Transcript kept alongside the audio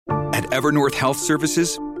Evernorth Health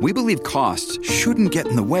Services, we believe costs shouldn't get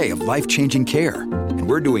in the way of life-changing care, and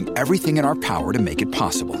we're doing everything in our power to make it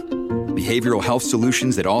possible. Behavioral health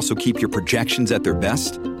solutions that also keep your projections at their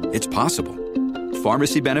best? It's possible.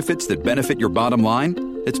 Pharmacy benefits that benefit your bottom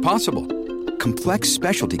line? It's possible. Complex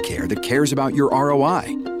specialty care that cares about your ROI?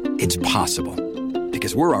 It's possible.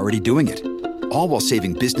 Because we're already doing it. All while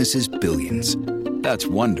saving businesses billions. That's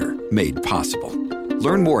Wonder made possible.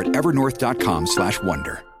 Learn more at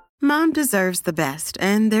evernorth.com/wonder. Mom deserves the best,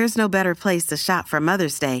 and there's no better place to shop for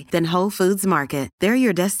Mother's Day than Whole Foods Market. They're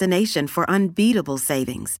your destination for unbeatable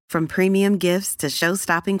savings, from premium gifts to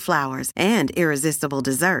show-stopping flowers and irresistible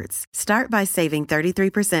desserts. Start by saving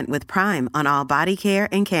 33% with Prime on all body care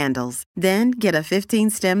and candles. Then get a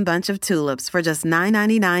 15-stem bunch of tulips for just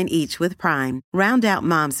 $9.99 each with Prime. Round out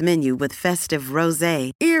Mom's menu with festive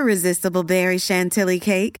rosé, irresistible berry chantilly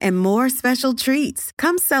cake, and more special treats.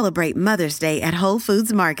 Come celebrate Mother's Day at Whole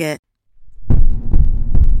Foods Market.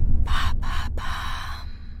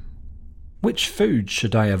 Which foods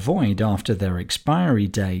should I avoid after their expiry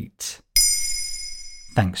date?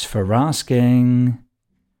 Thanks for asking.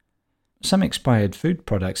 Some expired food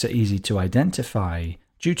products are easy to identify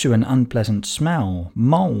due to an unpleasant smell,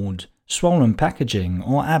 mold, swollen packaging,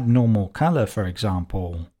 or abnormal color, for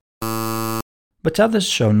example. But others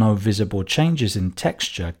show no visible changes in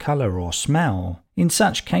texture, color, or smell. In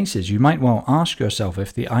such cases, you might well ask yourself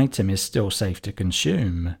if the item is still safe to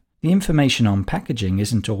consume. The information on packaging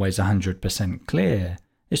isn't always 100% clear,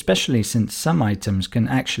 especially since some items can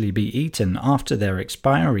actually be eaten after their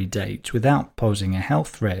expiry date without posing a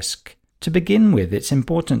health risk. To begin with, it's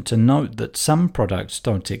important to note that some products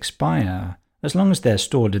don't expire, as long as they're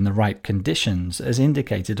stored in the right conditions as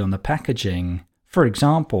indicated on the packaging. For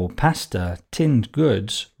example, pasta, tinned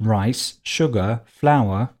goods, rice, sugar,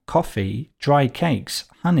 flour, coffee, dry cakes,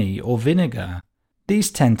 honey, or vinegar.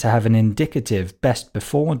 These tend to have an indicative best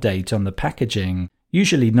before date on the packaging,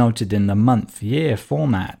 usually noted in the month-year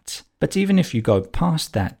format. But even if you go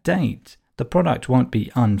past that date, the product won't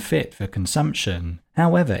be unfit for consumption.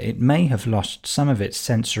 However, it may have lost some of its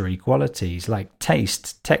sensory qualities like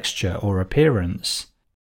taste, texture, or appearance.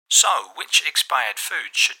 So, which expired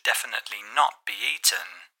food should definitely not be eaten?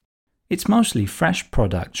 It's mostly fresh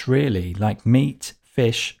products really, like meat,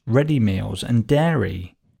 fish, ready meals, and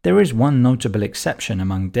dairy. There is one notable exception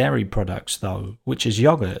among dairy products though, which is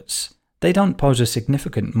yogurts. They don't pose a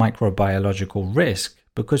significant microbiological risk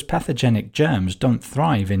because pathogenic germs don't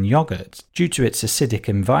thrive in yogurt due to its acidic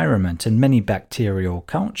environment and many bacterial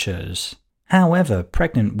cultures. However,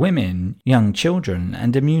 pregnant women, young children,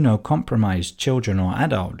 and immunocompromised children or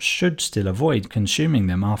adults should still avoid consuming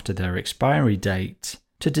them after their expiry date.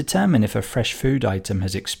 To determine if a fresh food item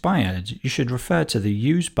has expired, you should refer to the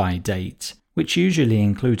use-by date, which usually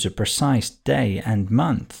includes a precise day and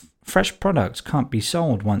month. Fresh products can't be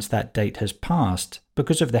sold once that date has passed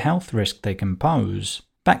because of the health risk they can pose.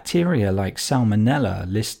 Bacteria like Salmonella,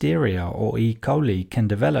 Listeria, or E. coli can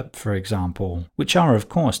develop, for example, which are of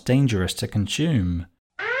course dangerous to consume.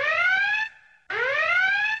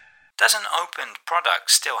 Does an opened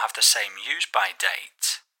product still have the same use-by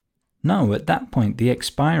date? No, at that point the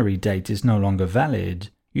expiry date is no longer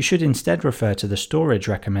valid. You should instead refer to the storage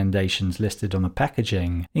recommendations listed on the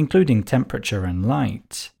packaging, including temperature and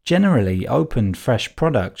light. Generally, opened fresh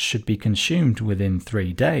products should be consumed within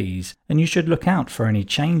 3 days, and you should look out for any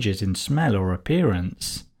changes in smell or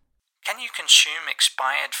appearance. Can you consume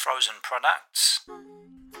expired frozen products?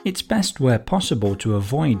 It's best where possible to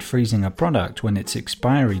avoid freezing a product when its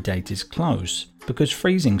expiry date is close, because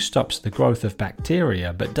freezing stops the growth of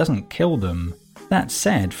bacteria but doesn't kill them. That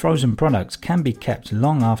said, frozen products can be kept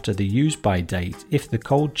long after the use-by date if the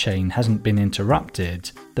cold chain hasn't been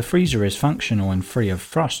interrupted, the freezer is functional and free of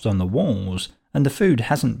frost on the walls, and the food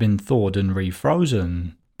hasn't been thawed and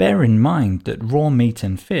refrozen. Bear in mind that raw meat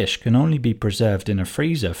and fish can only be preserved in a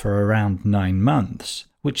freezer for around 9 months,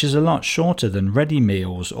 which is a lot shorter than ready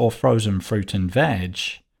meals or frozen fruit and veg.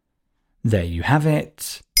 There you have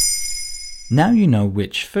it. Now you know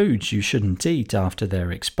which foods you shouldn't eat after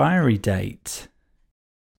their expiry date.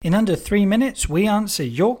 In under 3 minutes, we answer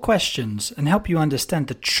your questions and help you understand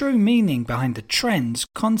the true meaning behind the trends,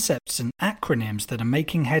 concepts, and acronyms that are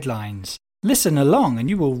making headlines. Listen along and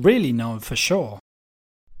you will really know for sure.